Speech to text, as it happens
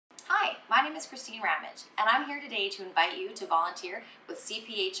My name is Christine Ramage, and I'm here today to invite you to volunteer with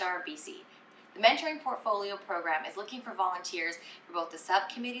CPHR BC. The Mentoring Portfolio Program is looking for volunteers for both the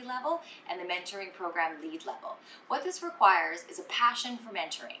subcommittee level and the mentoring program lead level. What this requires is a passion for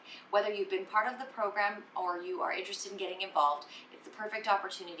mentoring. Whether you've been part of the program or you are interested in getting involved, it's the perfect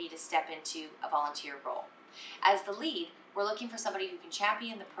opportunity to step into a volunteer role. As the lead, we're looking for somebody who can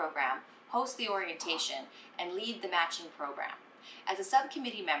champion the program, host the orientation, and lead the matching program. As a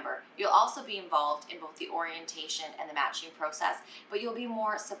subcommittee member, you'll also be involved in both the orientation and the matching process, but you'll be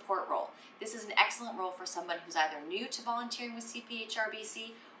more support role. This is an excellent role for someone who's either new to volunteering with CPHR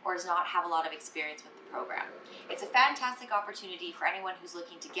BC or does not have a lot of experience with the program. It's a fantastic opportunity for anyone who's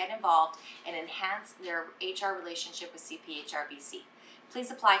looking to get involved and enhance their HR relationship with CPHR BC. Please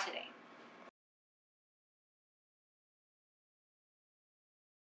apply today.